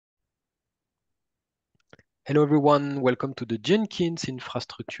Hello everyone, welcome to the Jenkins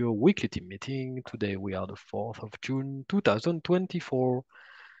Infrastructure Weekly Team Meeting. Today we are the 4th of June 2024.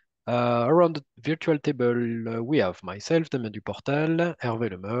 Around the virtual table we have myself, Damien Duportal, Hervé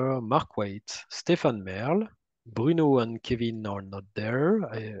Lemeur, Mark White, Stéphane Merle. Bruno and Kevin are not there,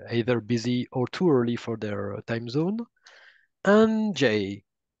 either busy or too early for their time zone. And Jay.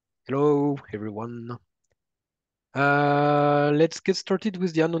 Hello everyone. Let's get started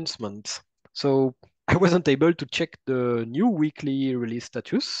with the announcement. So I wasn't able to check the new weekly release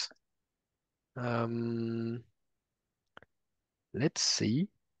status. Um, let's see.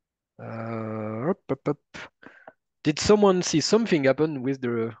 Up. Did someone see something happen with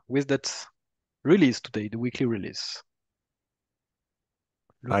that release today, the weekly release?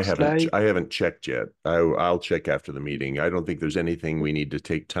 Looks like I haven't checked yet. I'll check after the meeting. I don't think there's anything we need to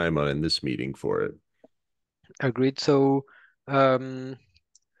take time on in this meeting for it. agreed. So um,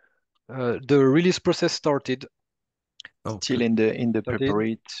 the release process started, Oh, Still good. in the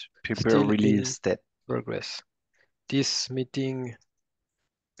started, prepare still in release step. progress. This meeting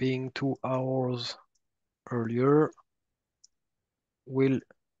being 2 hours earlier will.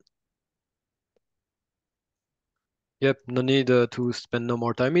 Yep, no need to spend no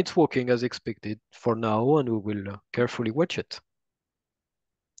more time. It's working as expected for now, and we will carefully watch it.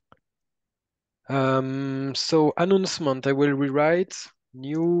 So announcement, I will rewrite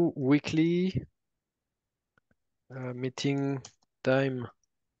new weekly meeting time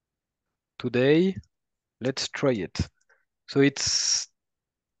today. Let's try it. So it's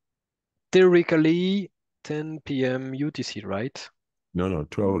theoretically 10 p.m. UTC, right? No,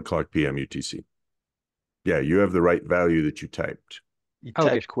 12 o'clock p.m. UTC. Yeah, you have the right value that you typed. He Okay,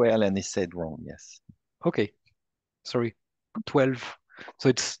 typed well and he said wrong, yes. okay. Sorry, 12. So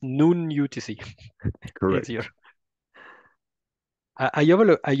it's noon UTC. Easier. Correct. I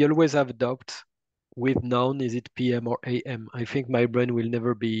always have doubt with noun, is it PM or AM? I think my brain will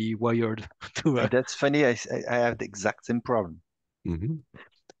never be wired to. That's funny. I have the exact same problem. Hmm.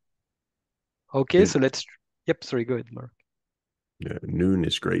 Okay, so let's. Yep, sorry, go ahead, Mark. Yeah, noon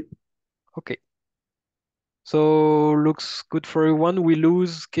is great. Okay, so looks good for everyone. We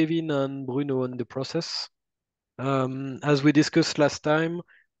lose Kevin and Bruno in the process. As we discussed last time,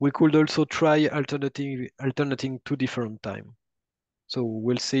 we could also try alternating two different time. So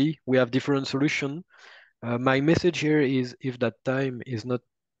we'll see. We have different solution. My message here is if that time is not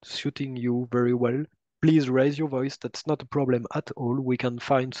suiting you very well, please raise your voice. That's not a problem at all. We can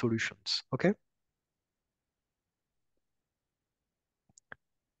find solutions. Okay?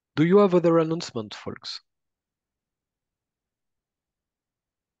 Do you have other announcements, folks?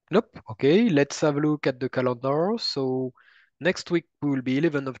 Nope. Okay, let's have a look at the calendar. So next week we will be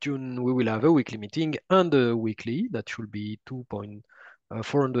 11th of June. We will have a weekly meeting and a weekly. That should be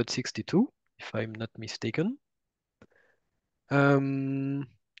 2.462, if I'm not mistaken. Um,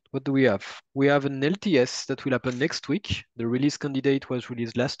 what do we have? We have an LTS that will happen next week. The release candidate was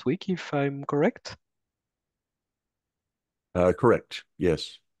released last week, if I'm correct. Correct.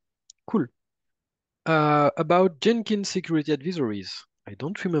 Yes. Cool. About Jenkins security advisories. I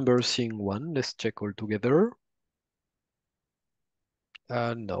don't remember seeing one. Let's check all together.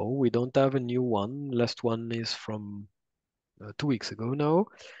 No, we don't have a new one. Last one is from 2 weeks ago now.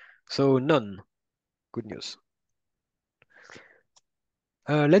 So none. Good news.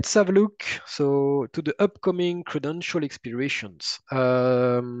 Let's have a look. So to the upcoming credential expirations.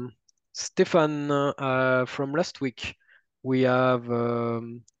 Stefan, from last week, we have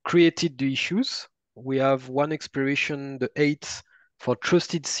created the issues. We have one expiration, the 8th, for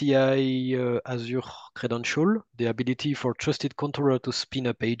trusted CI Azure credential, the ability for trusted controller to spin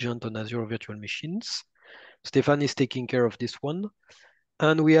up agent on Azure virtual machines. Stefan is taking care of this one.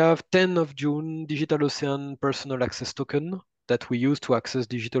 And we have 10th of June, DigitalOcean personal access token that we use to access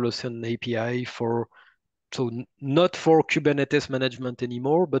DigitalOcean API for, so not for Kubernetes management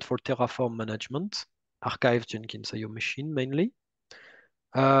anymore, but for Terraform management, archive Jenkins IO machine mainly.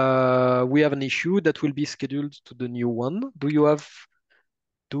 We have an issue that will be scheduled to the new one. Do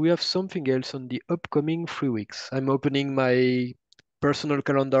we have something else on the upcoming 3 weeks? I'm opening my personal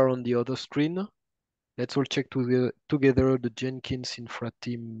calendar on the other screen. Let's all check together the Jenkins Infra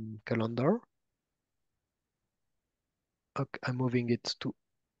team calendar. Okay, I'm moving it to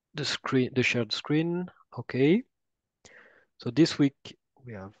the screen, the shared screen. Okay. So this week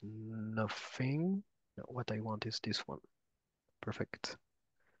we have nothing. No, what I want is this one. Perfect.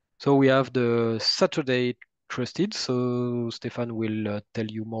 So we have the Saturday trusted. So Stefan will tell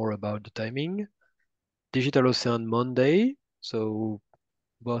you more about the timing. DigitalOcean Monday. So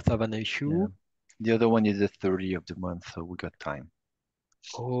both have an Yeah. issue. The other one is the 30th of the month, so we got time.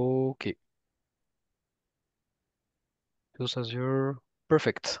 Okay. Close Azure.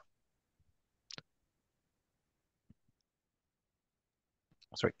 Perfect.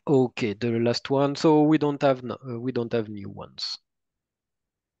 Sorry. Okay, the last one. So we don't have new ones.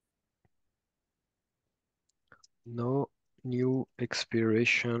 No new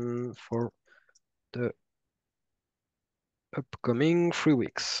expiration for the upcoming 3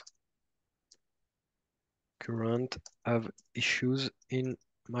 weeks. Current have issues in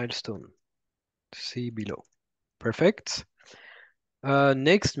milestone. See below. Perfect.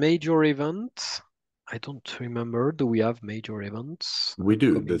 Next major event. I don't remember. Do we have major events? We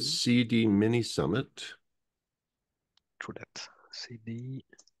do. The upcoming? CD Mini Summit. True that. CD.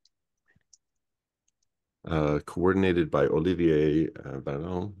 Coordinated by Olivier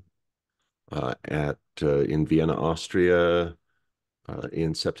Baron in Vienna, Austria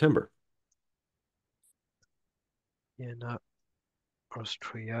in September. Vienna,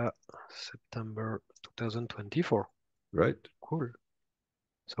 Austria, September 2024. Right. Cool.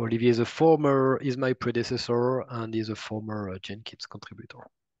 So Olivier is my predecessor and is a former Jenkins contributor.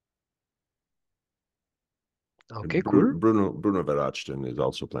 Okay, cool. Bruno Verachten is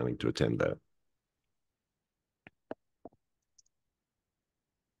also planning to attend that.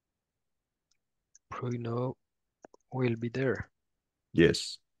 Bruno will be there.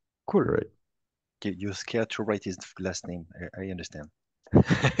 Yes. Cool. Right. You're scared to write his last name. I understand.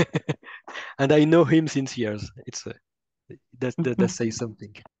 And I know him since years. It's that says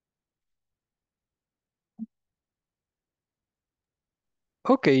something.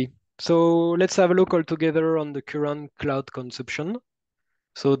 Okay, so let's have a look all together on the current cloud consumption.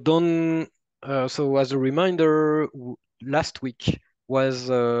 So so as a reminder, last week was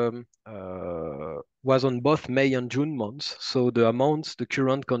on both May and June months. So the amounts, the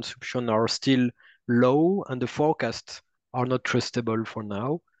current consumption are still low, and the forecasts are not trustable for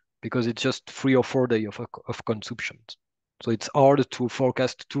now because it's just 3 or 4 days of consumption. So it's hard to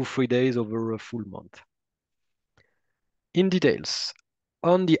forecast 2-3 days over a full month. In details,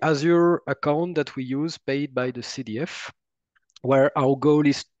 on the Azure account that we use paid by the CDF, where our goal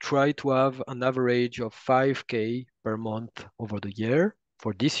is try to have an average of 5K per month over the year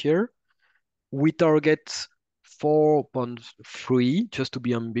for this year. We target 4.3 just to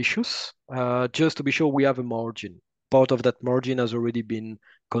be ambitious, just to be sure we have a margin. Part of that margin has already been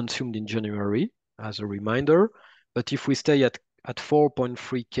consumed in January, as a reminder. But if we stay at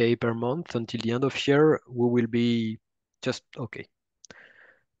 4.3K per month until the end of year, we will be just okay.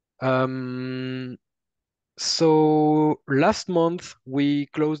 So last month, we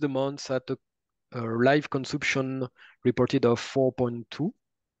closed the month at a live consumption reported of 4.2.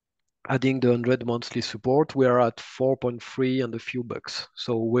 Adding the 100 monthly support, we are at 4.3 and a few bucks.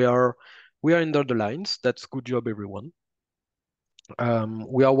 So we are under the lines. That's good job, everyone.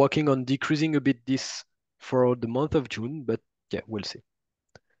 We are working on decreasing a bit this for the month of June, but yeah, we'll see.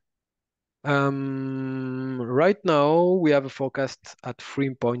 Right now, we have a forecast at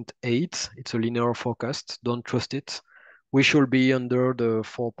 3.8. It's a linear forecast. Don't trust it. We should be under the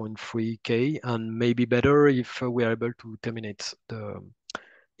 4.3K and maybe better if we are able to terminate the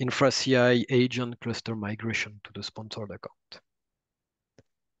Infra CI agent cluster migration to the sponsored account.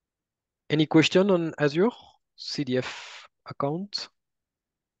 Any question on Azure CDF account?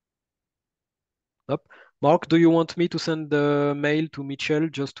 Nope. Mark, do you want me to send the mail to Michelle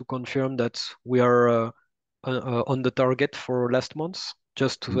just to confirm that we are on the target for last month?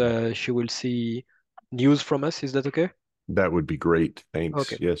 Just she will see news from us. Is that okay? That would be great. Thanks.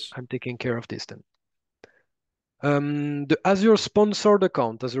 Okay. Yes. I'm taking care of this then. The Azure sponsored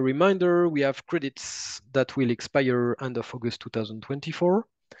account, as a reminder, we have credits that will expire end of August 2024.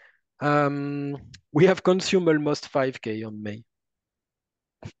 We have consumed almost 5K on May.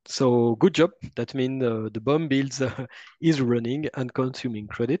 So good job. That means the bomb builds is running and consuming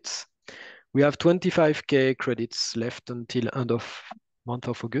credits. We have 25K credits left until end of month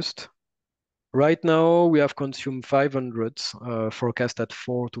of August. Right now, we have consumed 500, forecast at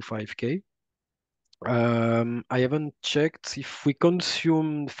 4 to 5K. I haven't checked if we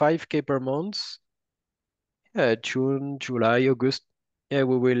consume 5K per month. Yeah, June, July, August. Yeah,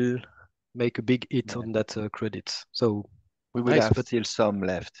 we will make a big hit on that credits. So We will nice, have but still some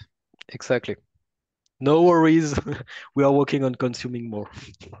left. exactly. No worries. We are working on consuming more.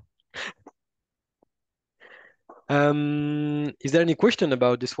 Is there any question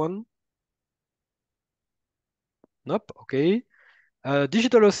about this one? Nope. Okay.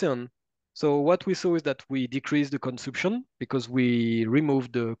 Digital Ocean. So what we saw is that we decreased the consumption because we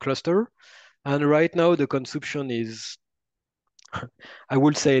removed the cluster. And right now the consumption is, I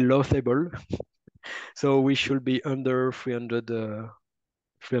would say, laughable. So we should be under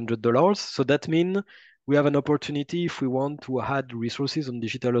 $300. So that means we have an opportunity if we want to add resources on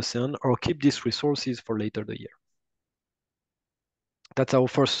DigitalOcean or keep these resources for later the year. That's our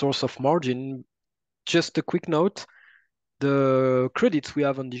first source of margin. Just a quick note, the credits we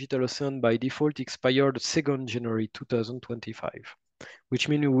have on DigitalOcean by default expired 2nd January 2025, which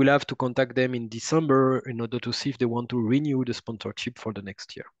means we will have to contact them in December in order to see if they want to renew the sponsorship for the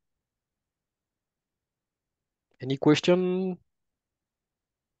next year. Any question?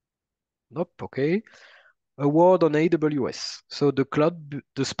 Nope, okay. A word on AWS. So the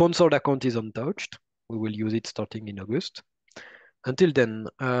sponsored account is untouched. We will use it starting in August. Until then,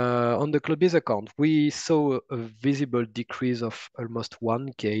 on the Cloudbase account, we saw a visible decrease of almost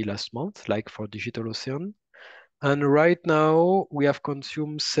 1K last month, like for DigitalOcean. And right now, we have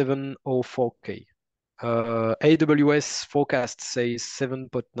consumed 704K. AWS forecast says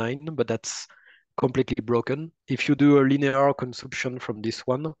 7.9, but that's completely broken. If you do a linear consumption from this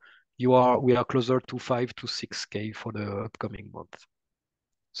one, we are closer to 5 to 6K for the upcoming month.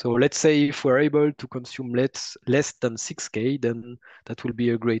 So let's say if we're able to consume less than 6K, then that will be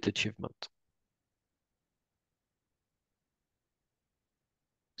a great achievement.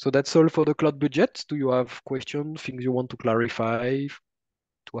 So that's all for the cloud budget. Do you have questions, things you want to clarify,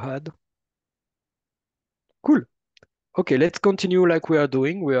 to add? Cool. Okay, let's continue like we are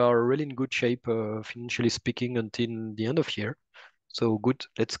doing. We are really in good shape, financially speaking, until the end of year. So good,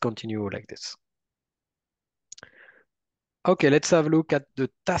 let's continue like this. Okay, let's have a look at the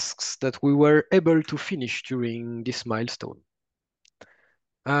tasks that we were able to finish during this milestone.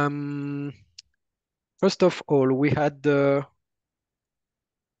 First of all, we had the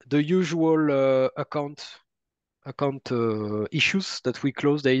usual account issues that we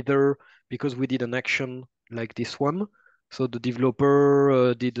closed either because we did an action like this one. So the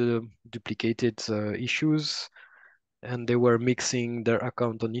developer did duplicated issues, and they were mixing their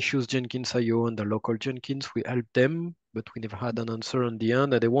account on issues Jenkins IO and the local Jenkins. We helped them, but we never had an answer in the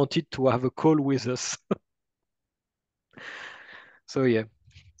end, and they wanted to have a call with us. So yeah,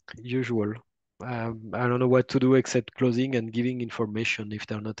 usual. I don't know what to do except closing and giving information if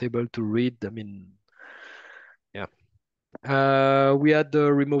they're not able to read. I mean, yeah. We had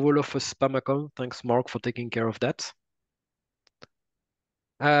the removal of a spam account. Thanks, Mark, for taking care of that.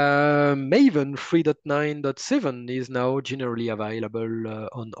 Maven 3.9.7 is now generally available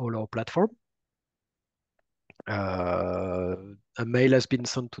on all our platform. A mail has been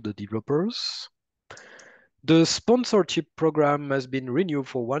sent to the developers. The sponsorship program has been renewed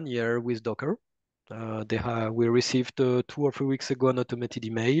for 1 year with Docker. We received 2 or 3 weeks ago an automated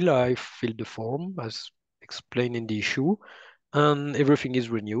email. I filled the form as explained in the issue, and everything is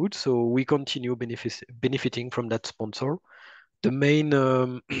renewed. So we continue benefiting from that sponsor. The main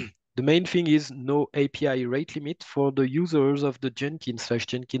the main thing is no API rate limit for the users of the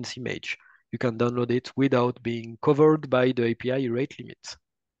Jenkins/Jenkins image. You can download it without being covered by the API rate limit.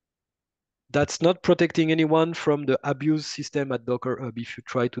 That's not protecting anyone from the abuse system at Docker Hub if you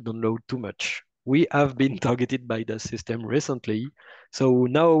try to download too much. We have been targeted by the system recently, so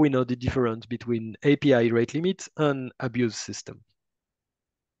now we know the difference between API rate limit and abuse system.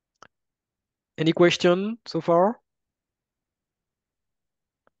 Any question so far?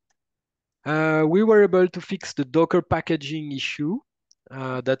 We were able to fix the Docker packaging issue.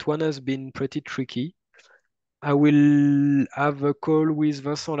 That one has been pretty tricky. I will have a call with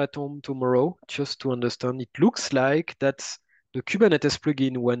Vincent Latombe tomorrow just to understand. It looks like that the Kubernetes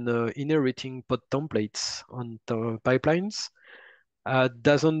plugin, when inheriting pod templates on the pipelines,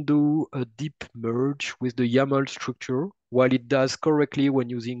 doesn't do a deep merge with the YAML structure, while it does correctly when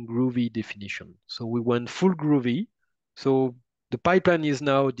using Groovy definition. So we went full Groovy. So the pipeline is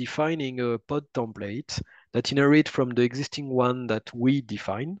now defining a pod template that inherit from the existing one that we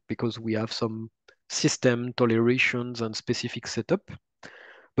define because we have some system tolerations and specific setup.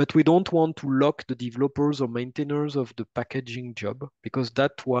 But we don't want to lock the developers or maintainers of the packaging job because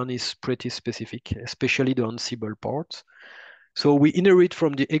that one is pretty specific, especially the Ansible part. So we inherit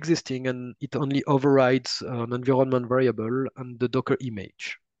from the existing and it only overrides an environment variable and the Docker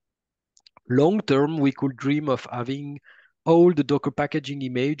image. Long term, we could dream of having all the Docker packaging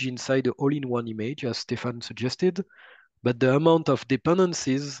image inside the all-in-one image, as Stefan suggested, but the amount of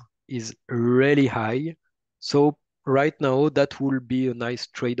dependencies is really high. So right now, that will be a nice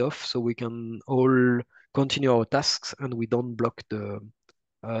trade-off so we can all continue our tasks and we don't block the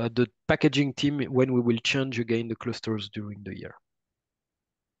packaging team when we will change again the clusters during the year.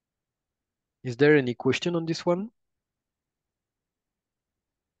 Is there any question on this one?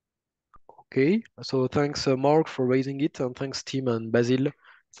 Okay, so thanks Mark for raising it, and thanks Tim and Basil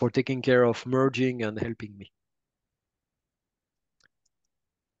for taking care of merging and helping me.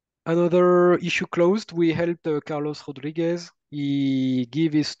 Another issue closed. We helped Carlos Rodriguez. He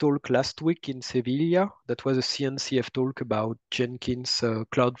gave his talk last week in Sevilla. That was a CNCF talk about Jenkins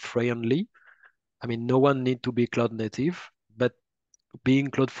cloud friendly. I mean, no one need to be cloud native, but being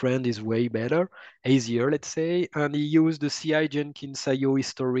cloud friend is way better, easier, let's say. And he used the CI Jenkins IO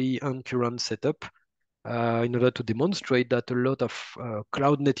history and current setup in order to demonstrate that a lot of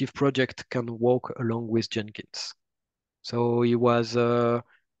cloud native projects can work along with Jenkins. So he was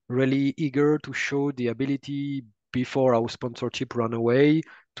really eager to show the ability before our sponsorship ran away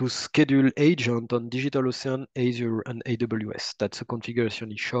to schedule agent on DigitalOcean, Azure, and AWS. That's a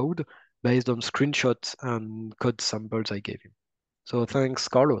configuration he showed based on screenshots and code samples I gave him. So thanks,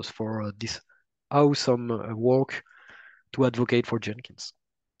 Carlos, for this awesome work to advocate for Jenkins.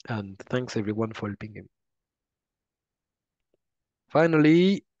 And thanks everyone for helping him.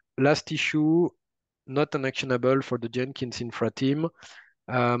 Finally, last issue, not an actionable for the Jenkins infra team.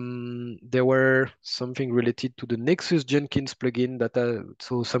 There were something related to the Nexus Jenkins plugin that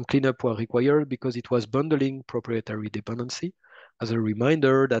so some cleanup were required because it was bundling proprietary dependency. As a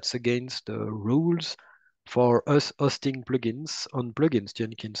reminder, that's against the rules for us hosting plugins on plugins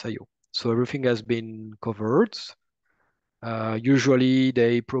Jenkins IO. So everything has been covered. Usually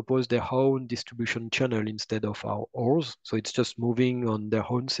they propose their own distribution channel instead of ours. So it's just moving on their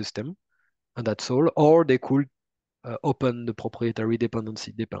own system and that's all. Or they could open the proprietary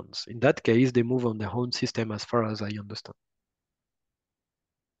dependency, depends. In that case, they move on their own system as far as I understand.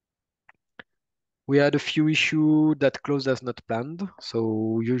 We had a few issues that closed as not planned.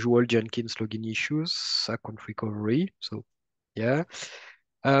 So usual Jenkins login issues, account recovery. So yeah.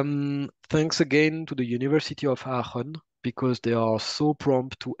 Thanks again to the University of Aachen because they are so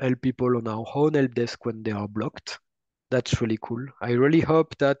prompt to help people on our own help desk when they are blocked. That's really cool. I really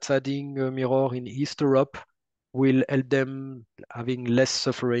hope that adding a mirror in Easter will help them having less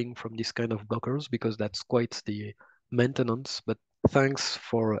suffering from this kind of blockers because that's quite the maintenance. But thanks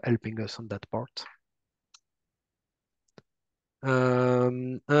for helping us on that part.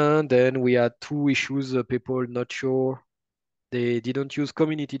 And then we had two issues, people not sure. They didn't use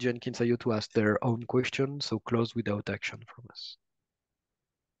community Jenkins IO to ask their own questions, so closed without action from us.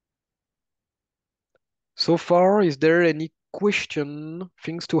 So far, is there any question,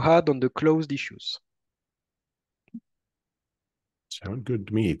 things to add on the closed issues? Sound good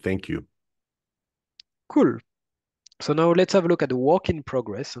to me. Thank you. Cool. So now let's have a look at the work in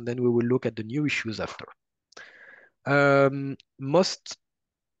progress, and then we will look at the new issues after. Most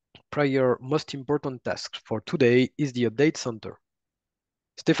important task for today is the update center.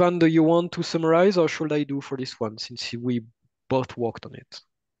 Stefan, do you want to summarize or should I do for this one since we both worked on it?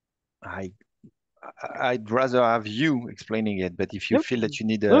 I'd rather have you explaining it, but if you Yep. feel that you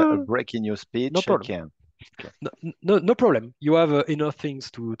need a break in your No speech, I problem. can. Okay. No problem. You have enough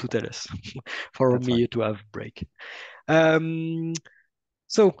things to tell us for That's me fine. to have break.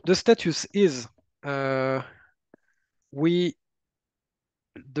 So the status is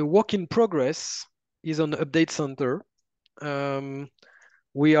the work in progress is on update center.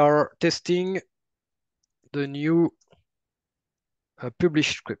 We are testing the new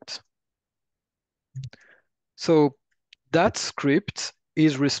publish script. So that script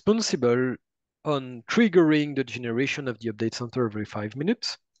is responsible on triggering the generation of the update center every 5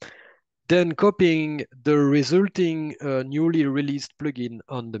 minutes, then copying the resulting newly released plugin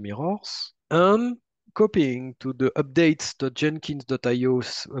on the mirrors, and copying to the updates.jenkins.io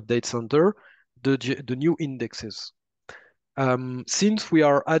update center the new indexes. Since we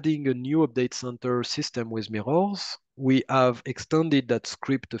are adding a new update center system with mirrors, we have extended that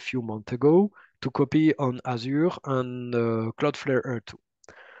script a few months ago to copy on Azure and Cloudflare R2.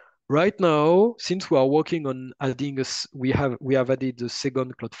 Right now, since we are working on adding we have added the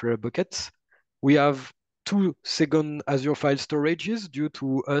second Cloudflare bucket. We have 2 second Azure file storages due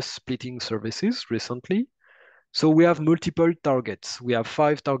to us splitting services recently. So we have multiple targets. We have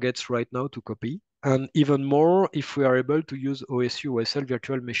 5 targets right now to copy, and even more if we are able to use OSU OSL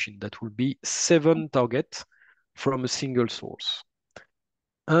virtual machine. That will be 7 targets from a single source.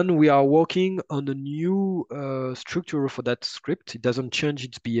 And we are working on a new structure for that script. It doesn't change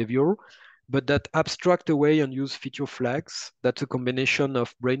its behavior, but that abstract away and use feature flags. That's a combination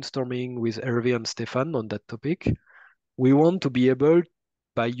of brainstorming with Hervé and Stefan on that topic. We want to be able,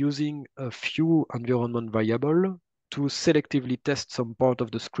 by using a few environment variables, to selectively test some part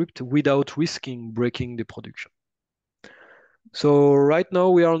of the script without risking breaking the production. So right now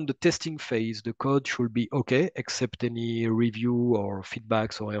we are on the testing phase. The code should be okay, except any review or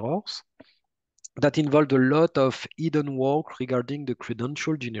feedbacks or errors. That involved a lot of hidden work regarding the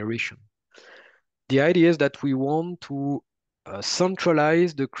credential generation. The idea is that we want to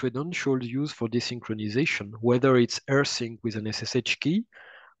centralize the credentials used for desynchronization, whether it's rsync with an SSH key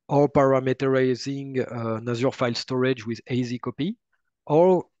or parameterizing an Azure file storage with AZ copy,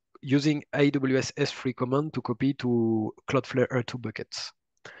 or using AWS S3 command to copy to Cloudflare R2 buckets.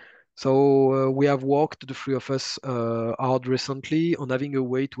 So we have worked, the three of us, hard recently on having a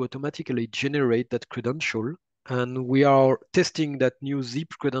way to automatically generate that credential. And we are testing that new zip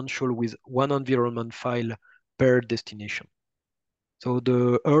credential with one environment file per destination. So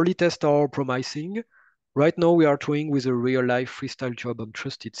the early tests are promising. Right now, we are toying with a real-life freestyle job on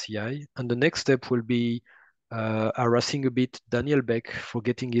Trusted CI, and the next step will be harassing a bit Daniel Beck for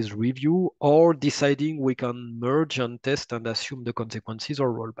getting his review, or deciding we can merge and test and assume the consequences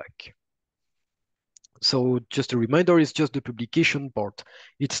or rollback. So just a reminder, it's just the publication part.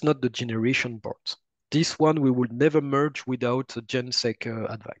 It's not the generation part. This one we will never merge without a GenSec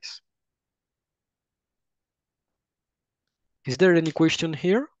advice. Is there any question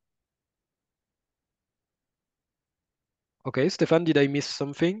here? Okay, Stefan, did I miss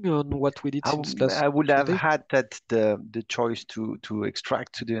something on what we did since last I would have Tuesday? had that the choice to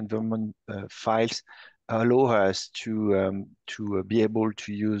extract to the environment files allow us to be able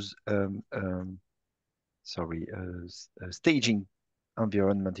to use staging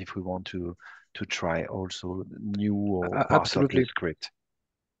environment if we want to try also new or part of the Absolutely. script.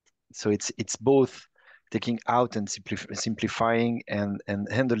 So it's both taking out and simplifying and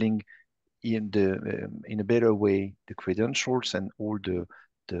handling in a better way the credentials and all the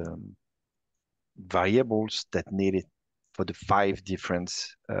variables that needed for the 5 different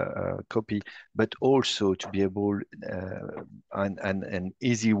copy, but also to be able an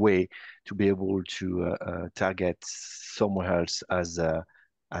easy way to be able to target somewhere else as a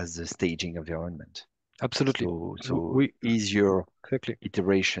staging environment. Absolutely. So easier Exactly.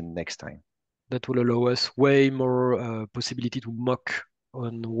 iteration next time. That will allow us way more possibility to mock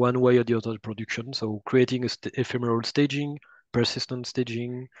on one way or the other production. So creating a ephemeral staging, persistent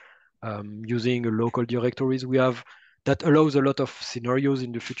staging, using a local directories we have that allows a lot of scenarios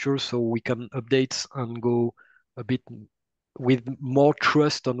in the future, so we can update and go a bit with more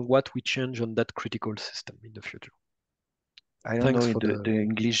trust on what we change on that critical system in the future. I don't know Thanks in for the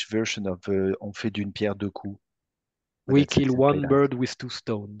English version of on fait d'une pierre deux coups, but we that's kill exactly one that. bird with two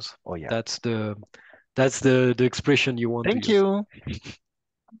stones. Oh yeah. That's the expression you want to Thank use. you.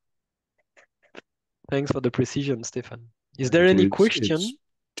 Thanks for the precision, Stefan. Is there any It's question?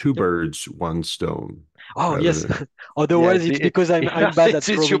 two Yep. birds, one stone. Oh yes. Rather, Otherwise, it's because I'm bad at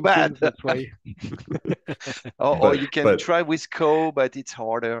Since you're throwing bad. things. That's why. Or you but can but try with co, but it's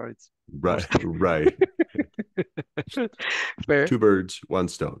harder. It's more right, right. Fair. Two birds, one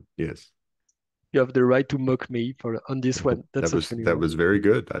stone. Yes. You have the right to mock me for on this one. That's That a was funny that one. was very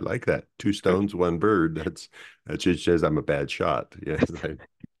good. I like that. Two stones, one bird. That just says I'm a bad shot. Yes,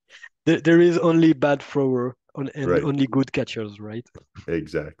 There is only bad thrower and right. only good catchers, right?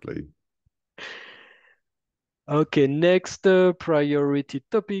 Exactly. Okay, next priority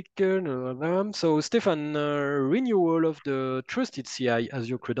topic. So, Stefan, renewal of the trusted CI as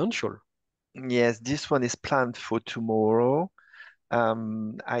your credential. Yes, this one is planned for tomorrow.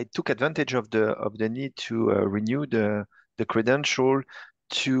 I took advantage of the need to renew the credential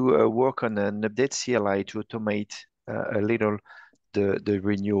to work on an update CLI to automate a little the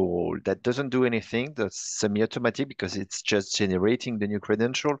renewal. That doesn't do anything. That's semi-automatic because it's just generating the new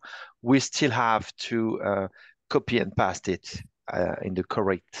credential. We still have to copy and paste it in the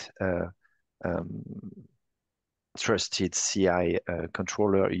correct um, trusted CI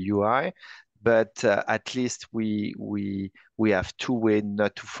controller UI. But at least we have two ways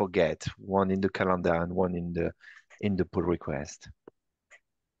not to forget, one in the calendar and one in the pull request.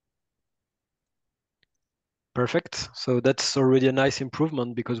 Perfect. So that's already a nice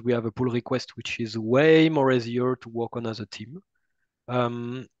improvement because we have a pull request, which is way more easier to work on as a team.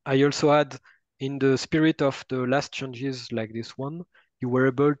 I also had, in the spirit of the last changes like this one, you were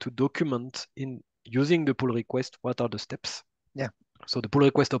able to document in using the pull request what are the steps. Yeah. So the pull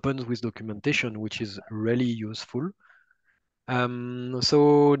request opens with documentation, which is really useful.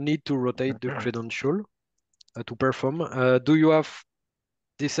 So need to rotate the credential to perform. Do you have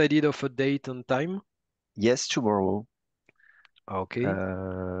decided of a date and time? Yes, tomorrow. Okay.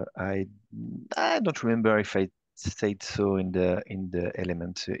 I don't remember if I said so in the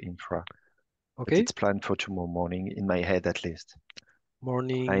element infra, but Okay. it's planned for tomorrow morning in my head at least.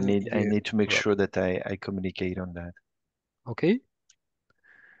 Morning. I Yeah. need to make Right. sure that I communicate on that. Okay.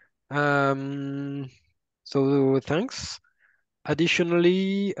 So thanks.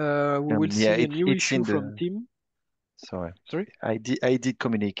 Additionally, we will Yeah, see a new it's issue in from the team. sorry. Sorry. I did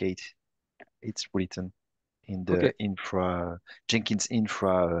communicate. It's written. in the Okay. Infra Jenkins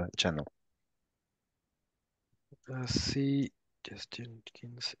Infra channel. See, just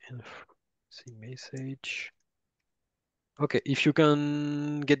Jenkins info. See message. Okay, if you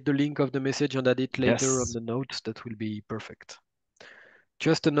can get the link of the message and add it later on Yes. the notes, that will be perfect.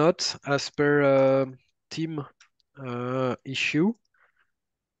 Just a note, as per team issue,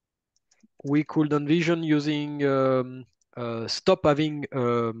 we could envision using stop having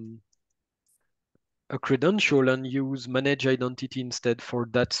a credential and use manage identity instead for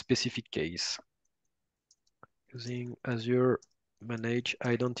that specific case. Using Azure manage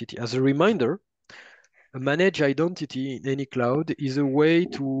identity. As a reminder, a manage identity in any cloud is a way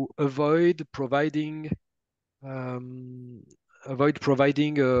to avoid providing a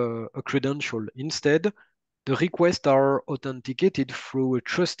credential. Instead, the requests are authenticated through a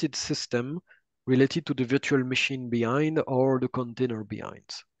trusted system related to the virtual machine behind or the container behind.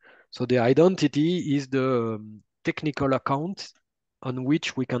 So the identity is the technical account on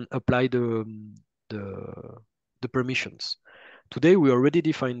which we can apply the, the permissions. Today, we already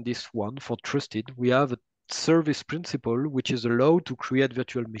defined this one for trusted. We have a service principal, which is allowed to create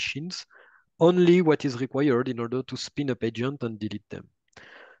virtual machines, only what is required in order to spin up agent and delete them.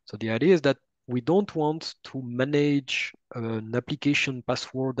 So the idea is that we don't want to manage an application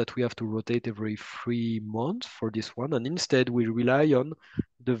password that we have to rotate every 3 months for this one. And instead, we rely on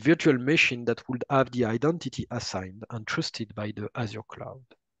the virtual machine that would have the identity assigned and trusted by the Azure cloud.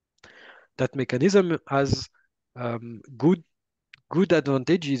 That mechanism has good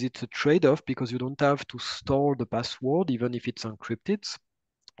advantages. It's a trade-off because you don't have to store the password even if it's encrypted.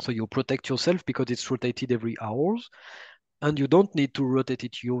 So you protect yourself because it's rotated every hours, and you don't need to rotate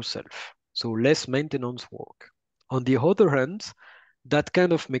it yourself. So less maintenance work. On the other hand, that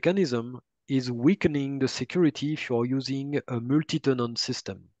kind of mechanism is weakening the security if you're using a multi-tenant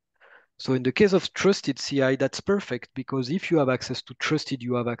system. So in the case of trusted CI, that's perfect because if you have access to trusted,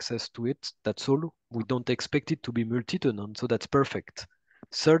 you have access to it. That's all. We don't expect it to be multi-tenant, so that's perfect.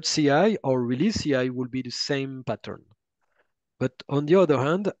 Third CI or release CI will be the same pattern. But on the other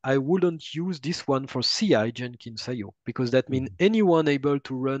hand, I wouldn't use this one for CI Jenkins IO because that means anyone able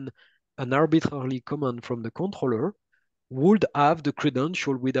to run an arbitrary command from the controller would have the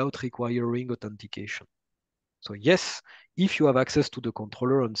credential without requiring authentication. So yes, if you have access to the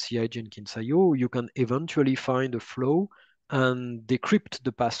controller on CI Jenkins IO, you can eventually find a flow and decrypt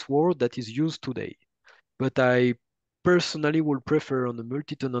the password that is used today. But I personally would prefer on a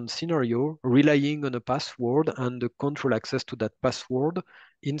multi-tenant scenario, relying on a password and the control access to that password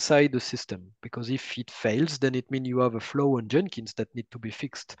inside the system. Because if it fails, then it means you have a flow on Jenkins that need to be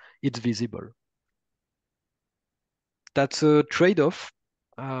fixed. It's visible. That's a trade-off.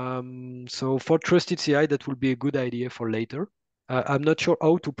 So for trusted CI, that will be a good idea for later. I'm not sure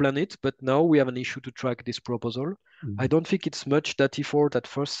how to plan it, but now we have an issue to track this proposal. I don't think it's much that effort at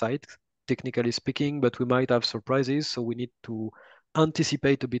first sight, technically speaking, but we might have surprises, so we need to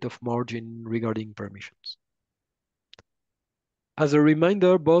anticipate a bit of margin regarding permissions. As a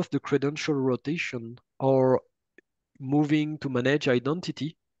reminder, both the credential rotation or moving to manage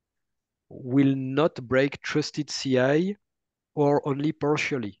identity will not break trusted CI or only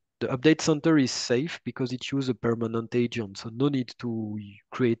partially. The update center is safe because it uses a permanent agent, so no need to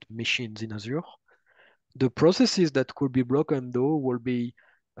create machines in Azure. The processes that could be broken though will be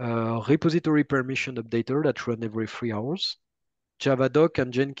repository permission updater that run every 3 hours, Javadoc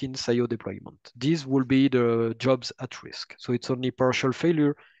and Jenkins IO deployment. These will be the jobs at risk. So it's only partial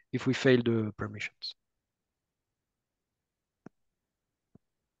failure if we fail the permissions.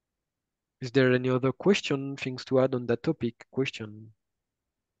 Is there any other question, things to add on that topic? Question?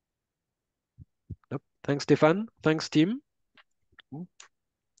 Nope. Thanks, Stefan. Thanks, team.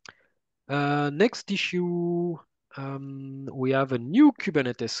 Next issue, we have a new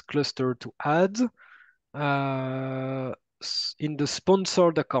Kubernetes cluster to add in the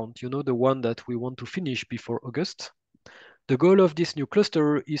sponsored account, you know, the one that we want to finish before August. The goal of this new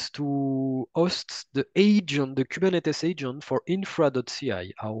cluster is to host the agent, the Kubernetes agent for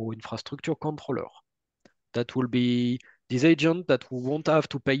infra.ci, our infrastructure controller. That will be this agent that we won't have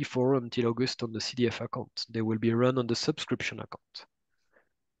to pay for until August on the CDF account. They will be run on the subscription account.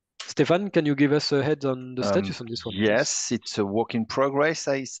 Stefan, can you give us a head on the status on this one, please? Yes, it's a work in progress.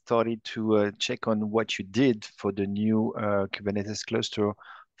 I started to check on what you did for the new Kubernetes cluster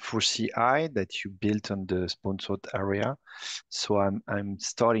for CI that you built on the sponsored area. So I'm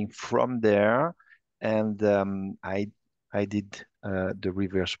starting from there, and I did the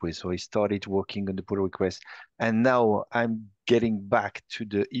reverse way. So I started working on the pull request, and now I'm getting back to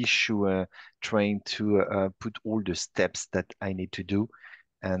the issue, trying to put all the steps that I need to do.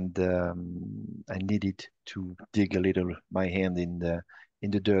 and I needed to dig a little my hand in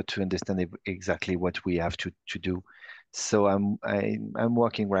the dirt to understand exactly what we have to do. So I'm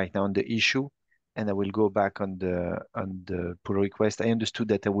working right now on the issue, and I will go back on the pull request. I understood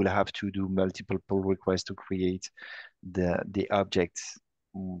that I will have to do multiple pull requests to create the objects,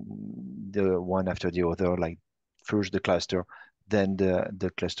 the one after the other, like first the cluster, then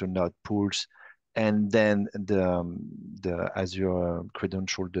the cluster node pulls, and then the Azure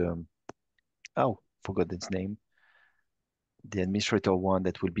credential, the oh, forgot its name, the administrator one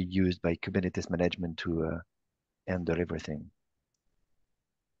that will be used by Kubernetes management to handle everything,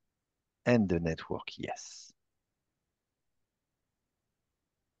 and the network, yes,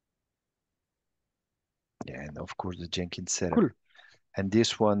 yeah, and of course the Jenkins setup. Cool. And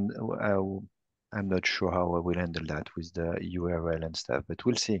this one, I'm not sure how I will handle that with the URL and stuff, but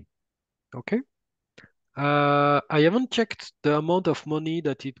we'll see. Okay. I haven't checked the amount of money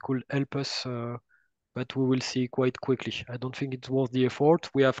that it could help us, but we will see quite quickly. I don't think it's worth the effort.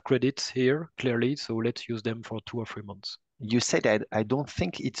 We have credits here, clearly, so let's use them for 2 or 3 months. You said I don't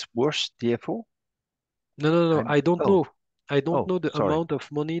think it's worth the effort. No, no, no, I'm I don't oh know. I don't oh know the sorry. amount of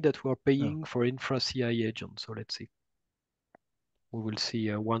money that we're Oh, paying for Infra CI agent, so let's see. We will see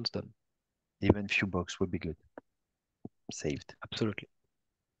once done. even few bucks would be good. Saved. Absolutely.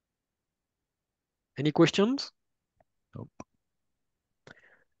 Any questions? Oh,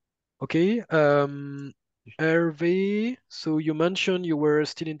 Okay. Hervé, so you mentioned you were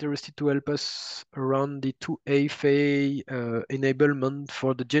still interested to help us around the 2FA enablement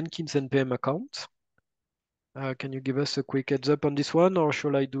for the Jenkins NPM account. Can you give us a quick heads up on this one, or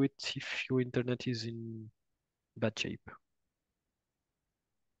shall I do it if your internet is in bad shape?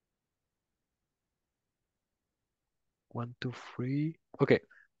 1, 2, 3. Okay,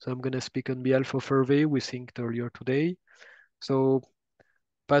 so I'm gonna speak on behalf of Hervé. We synced earlier today. So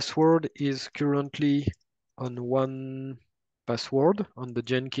password is currently on one password on the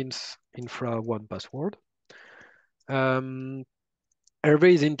Jenkins Infra one password. Hervé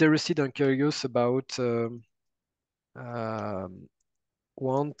is interested and curious about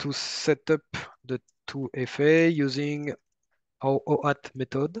want to set up the 2FA using our OAuth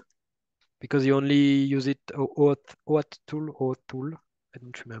method because you only use it OAuth tool. I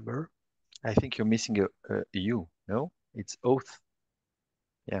don't remember. I think you're missing a U. No, it's oath.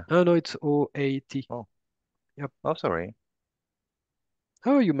 Yeah. Oh no, it's OAT. Oh, Yep. oh, sorry.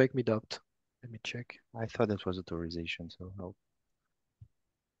 Oh, you make me doubt. Let me check. I thought that was authorization. So oh.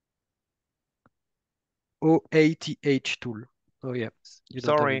 OATH tool. Oh yeah, you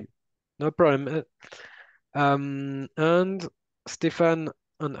don't have a Sorry. U. No problem. And Stefan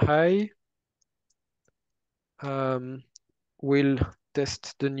and I um, will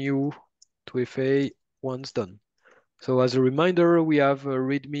test the new 2FA once done. So as a reminder, we have a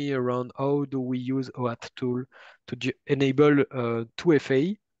README around how do we use OAuth tool to enable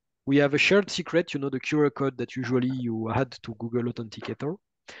 2FA. We have a shared secret, the QR code that usually you add to Google Authenticator.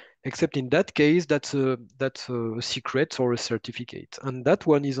 Except in that case, that's a secret or a certificate. And that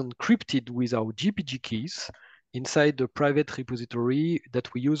one is encrypted with our GPG keys inside the private repository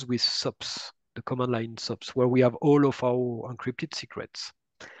that we use with SOPs, the command line SOPs, where we have all of our encrypted secrets.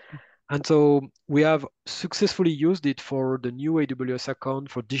 And so we have successfully used it for the new AWS account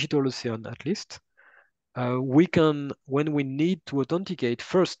for DigitalOcean at least. We can, when we need to authenticate,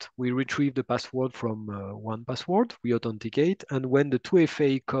 first we retrieve the password from one password, we authenticate, and when the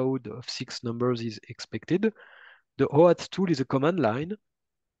 2FA code of 6 numbers is expected, the OAuth tool is a command line,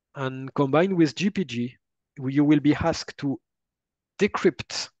 and combined with GPG, you will be asked to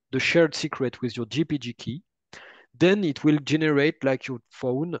decrypt the shared secret with your GPG key. Then it will generate, like your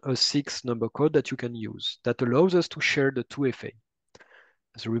phone, a 6 number code that you can use that allows us to share the 2FA.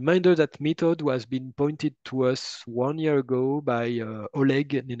 As a reminder, that method has been pointed to us 1 year ago by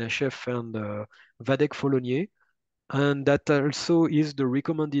Oleg Nenachev and Vadek Folonier, and that also is the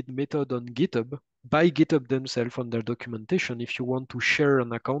recommended method on GitHub by GitHub themselves on their documentation if you want to share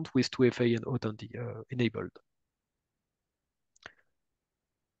an account with 2FA and enabled.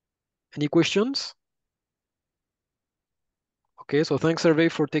 Any questions? Okay, so thanks,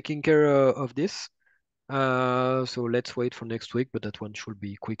 Hervé, for taking care of this. So let's wait for next week, but that one should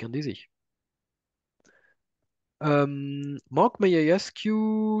be quick and easy. Mark, may I ask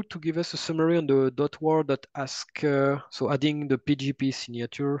you to give us a summary on the .war.ask, so adding the PGP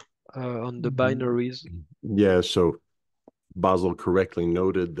signature on the binaries? Yeah, so Basil correctly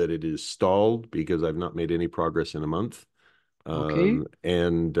noted that it is stalled because I've not made any progress in a month. Okay.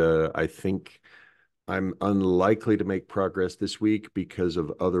 And I think I'm unlikely to make progress this week because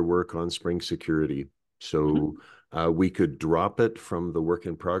of other work on Spring Security. So We could drop it from the work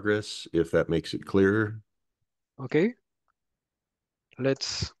in progress if that makes it clearer. Okay,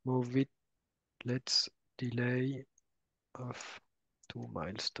 let's move it. Let's delay of 2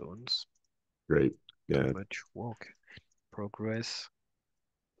 milestones. Great. Too Yeah. much work. Progress.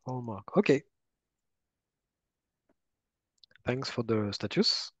 Hallmark. Okay, thanks for the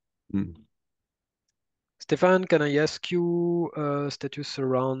status. Mm. Stefan, can I ask you status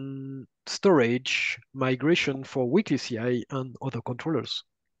around storage migration for weekly CI and other controllers?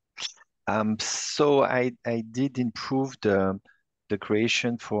 So I did improve the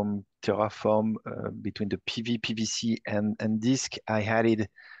creation from Terraform between the PV, PVC, and disk. I added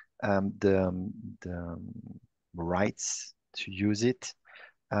the rights to use it,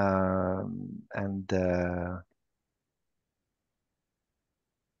 and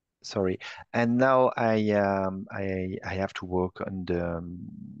sorry, and now I have to work on the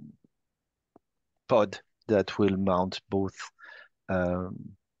pod that will mount both um,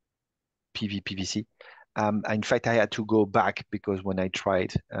 PV, PVC. In fact, I had to go back because when I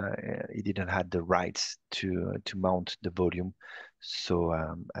tried, it didn't have the rights to mount the volume, so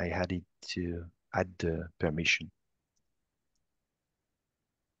I had it to add the permission.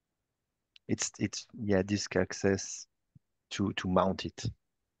 It's yeah, disk access to mount it.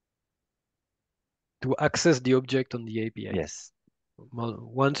 To access the object on the API. Yes.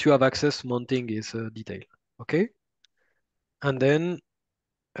 Once you have access, mounting is a detail. Okay. And then,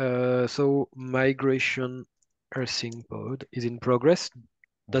 so migration ersync pod is in progress.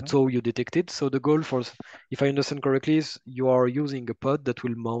 That's Mhm. all you detected. So the goal for, if I understand correctly, is you are using a pod that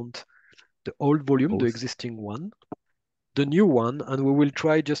will mount the old volume, the Both. existing one, the new one, and we will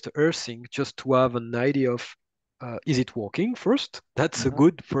try just ersync just to have an idea of is it working first? That's a Mhm.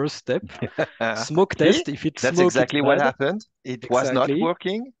 good first step. Smoke See, test. If it's that's smoke, it's exactly what bad. happened. It was not Exactly.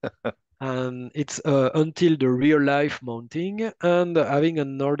 working. And it's until the real life mounting and having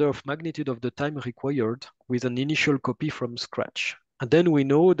an order of magnitude of the time required with an initial copy from scratch. And then we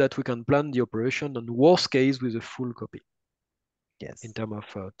know that we can plan the operation on worst case with a full copy in Yes. terms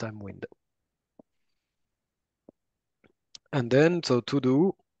of time window. And then, so to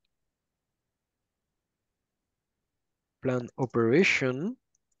do plan operation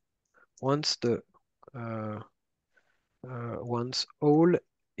once the once all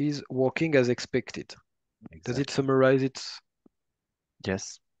is working as expected. Does it Exactly. summarize it?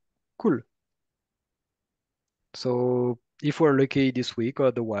 Yes. Cool. So if we're lucky this week,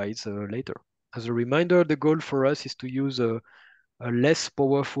 otherwise later. As a reminder, the goal for us is to use a less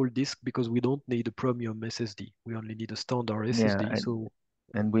powerful disk because we don't need a premium SSD. We only need a standard Yeah, SSD. So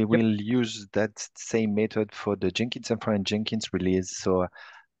and we yep, will use that same method for the Jenkins Infra and Jenkins release. So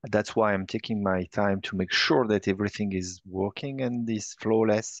that's why I'm taking my time to make sure that everything is working and is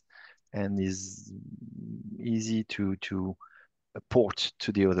flawless and is easy to port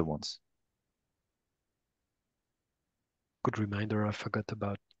to the other ones. good reminder. I forgot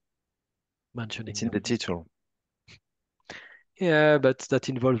about It's mentioning in the them. title. Yeah, but that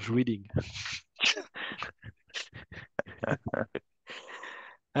involves reading.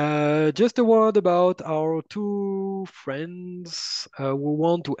 Just a word about our two friends who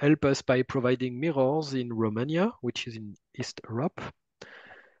want to help us by providing mirrors in Romania, which is in East Europe.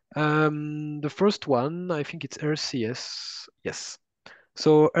 The first one, I think it's RCS. Yes.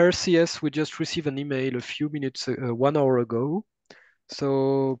 So RCS, we just received an email a few minutes, 1 hour ago.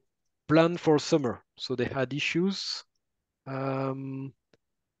 So plan for summer. So they had issues. Let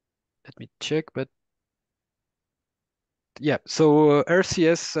me check, but yeah. So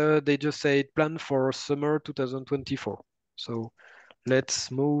RCS, they just said plan for summer 2024. So let's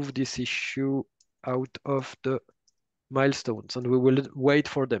move this issue out of the milestones and we will wait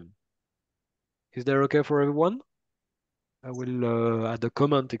for them. Is that okay for everyone? I will add a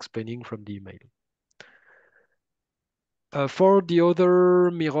comment explaining from the email. For the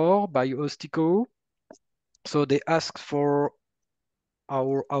other mirror by Ostico, so they asked for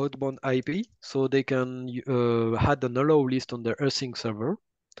our outbound IP so they can add an allow list on their async server.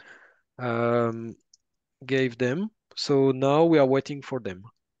 Gave them. So now we are waiting for them,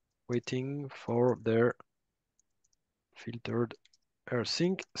 waiting for their filtered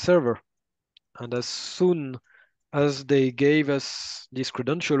async server. And as soon as they gave us this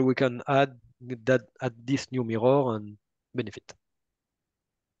credential, we can add this new mirror and benefit.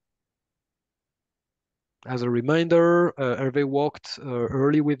 As a reminder, Hervé worked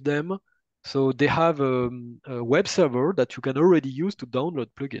early with them. So they have a web server that you can already use to download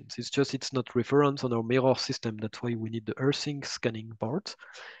plugins. It's just it's not reference on our mirror system. That's why we need the rsync scanning part.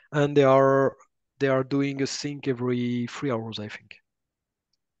 And they are doing a sync every 3 hours, I think.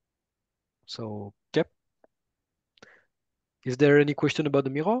 So yep. Is there any question about the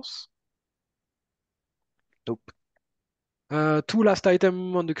mirrors? Nope. Two last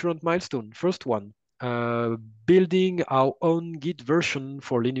items on the current milestone. First one, building our own Git version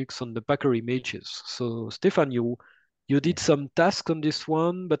for Linux on the Packer images. So Stefan, you did some tasks on this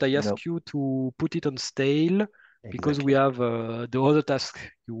one, but I Nope. asked you to put it on stale because we Exactly. have the other task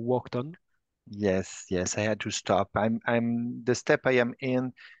you worked on. Yes, I had to stop. I'm the step I am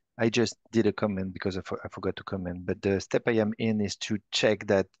in. I just did a comment because I forgot to comment. But the step I am in is to check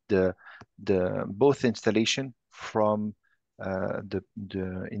that the both installation from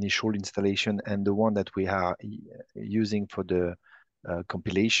the initial installation and the one that we are using for the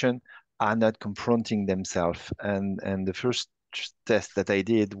compilation are not confronting themselves. And the first test that I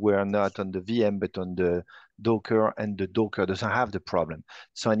did were not on the VM but on the Docker, and the Docker doesn't have the problem.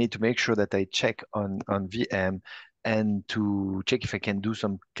 So I need to make sure that I check on VM and to check if I can do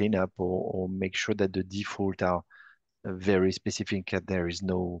some cleanup or make sure that the default are very specific, that there is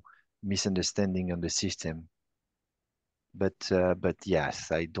no misunderstanding on the system. But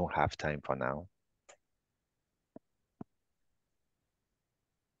yes, I don't have time for now.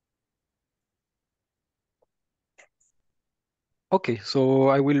 Okay, so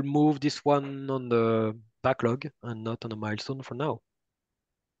I will move this one on the backlog and not on a milestone for now.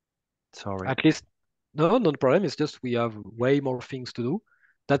 Sorry. At least, no, no problem. It's just we have way more things to do.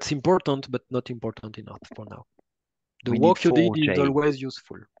 That's important, but not important enough for now. The We need work you did is 4J. always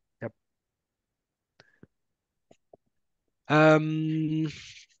useful. Yep. Um,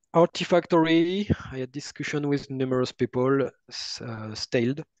 Artifactory, I had discussion with numerous people,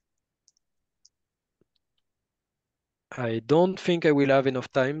 stalled. I don't think I will have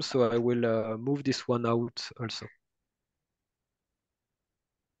enough time, so I will move this one out also.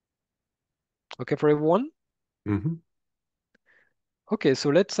 Okay for everyone? Mm-hmm. Okay, so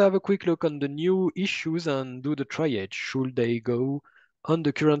let's have a quick look on the new issues and do the triage. Should they go on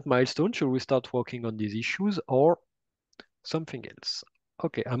the current milestone? Should we start working on these issues or something else?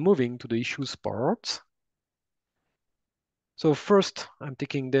 Okay, I'm moving to the issues part. So first, I'm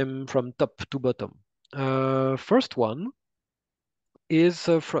taking them from top to bottom. First one is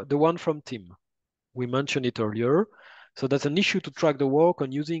the one from Tim. We mentioned it earlier. So that's an issue to track the work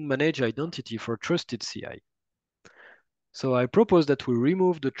on using managed identity for trusted CI. So I propose that we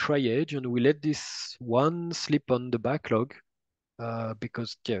remove the triage and we let this one slip on the backlog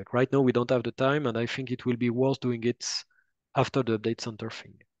because yeah, right now we don't have the time and I think it will be worth doing it after the update center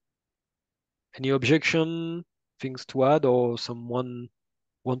thing. Any objection, things to add, or someone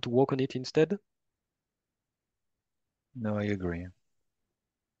want to work on it instead? No, I agree.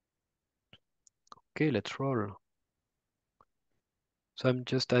 Okay, let's roll. So I'm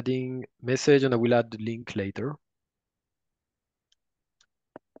just adding message and I will add the link later.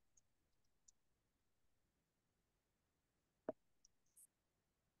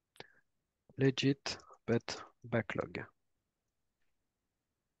 Legit, but backlog.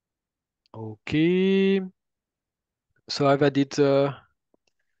 Okay. So I've added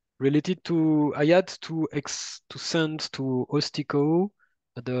related to I had to send to Ostico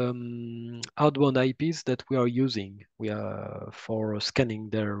the outbound IPs that we are using for scanning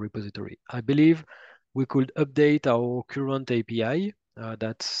their repository. I believe we could update our current API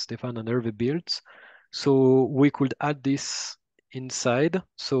that Stefan and Hervé built. So we could add this inside,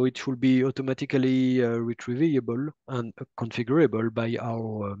 so it should be automatically retrievable and configurable by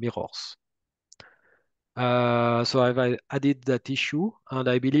our mirrors. So I've added that issue, and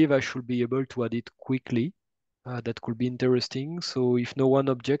I believe I should be able to add it quickly. That could be interesting. So if no one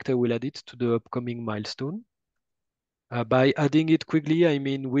objects, I will add it to the upcoming milestone. By adding it quickly, I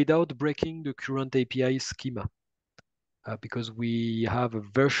mean without breaking the current API schema. Because we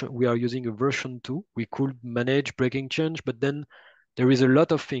are using a version 2. We could manage breaking change, but then there is a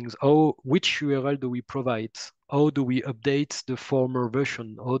lot of things. Which URL do we provide? How do we update the former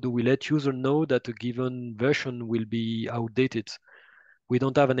version? How do we let user know that a given version will be outdated? We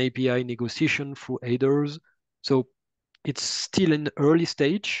don't have an API negotiation through headers. So it's still in early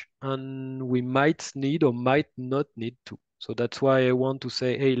stage and we might need or might not need to. So that's why I want to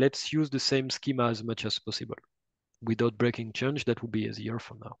say, hey, let's use the same schema as much as possible. Without breaking change, that would be easier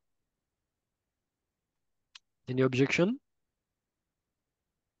for now. Any objection?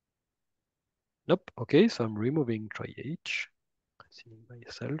 Nope. Okay, so I'm removing triage. See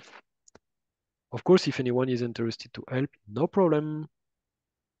myself. Of course, if anyone is interested to help, no problem.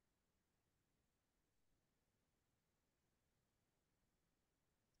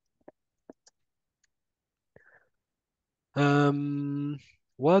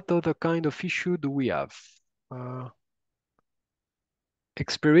 What other kind of issue do we have?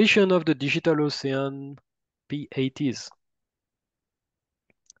 Expiration of the Digital Ocean P80s.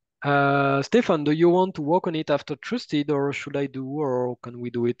 Stefan, do you want to work on it after Trusted, or should I do, or can we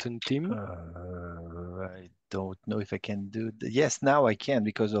do it in team? I don't know if I can do yes, now I can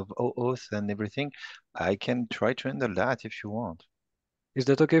because of OAuth and everything. I can try to handle that if you want. Is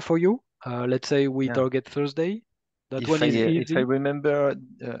that okay for you? Let's say we Yeah. target Thursday. That one is If I easy.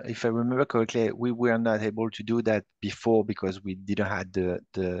 remember correctly, we were not able to do that before because we didn't have the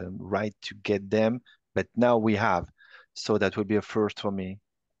right to get them, but now we have. So that will be a first for me.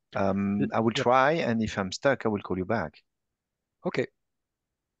 I will Yep. try, and if I'm stuck, I will call you back. Okay.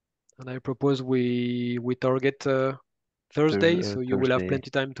 And I propose we target Thursday, so you will have Thursday, plenty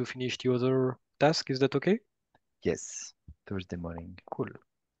time to finish the other task. Is that okay? yes, Thursday morning. Cool.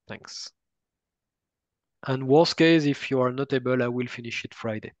 Thanks. And worst case, if you are not able, I will finish it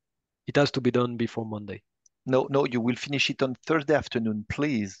Friday. It has to be done before Monday. No, no, you will finish it on Thursday afternoon,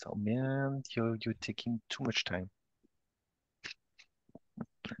 please. Oh man, you're taking too much time.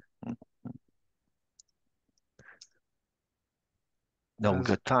 No, we As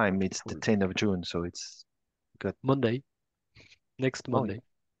got time. It's the full 10th of June, so it's got. Monday, next Oh yeah, Monday.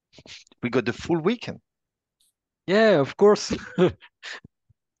 we got the full weekend. Yeah, of course.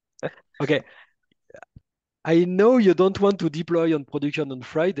 Okay. I know you don't want to deploy on production on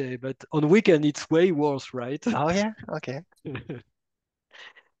Friday, but on weekend it's way worse, right? Oh yeah, okay.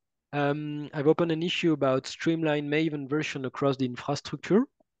 I've opened an issue about streamline Maven version across the infrastructure.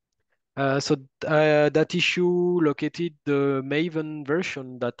 That issue located the Maven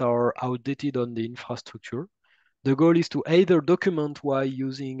version that are outdated on the infrastructure. The goal is to either document why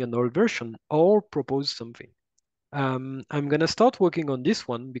using an old version or propose something. I'm gonna start working on this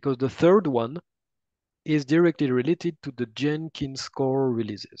one because the third one is directly related to the Jenkins core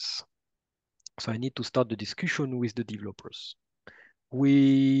releases. So I need to start the discussion with the developers.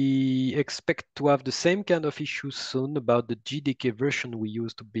 We expect to have the same kind of issues soon about the JDK version we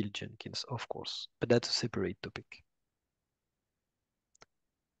use to build Jenkins, of course, but that's a separate topic.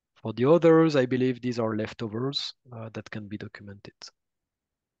 For the others, I believe these are leftovers that can be documented.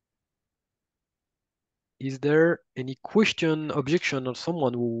 Is there any question, objection, or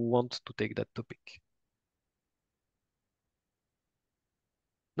someone who wants to take that topic?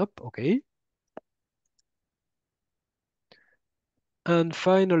 Nope, okay. And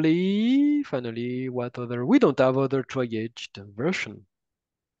finally, what other? We don't have other tri-edged version.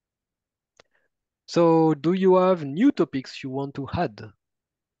 So do you have new topics you want to add?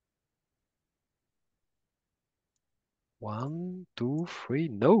 1, 2, 3,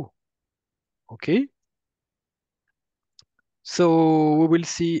 no. Okay. So we will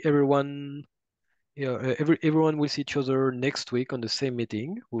see everyone, yeah, everyone will see each other next week on the same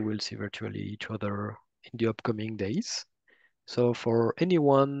meeting. We will see virtually each other in the upcoming days. So for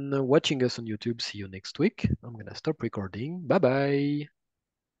anyone watching us on YouTube, see you next week. I'm gonna stop recording. Bye bye.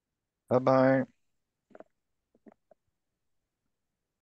 Bye bye.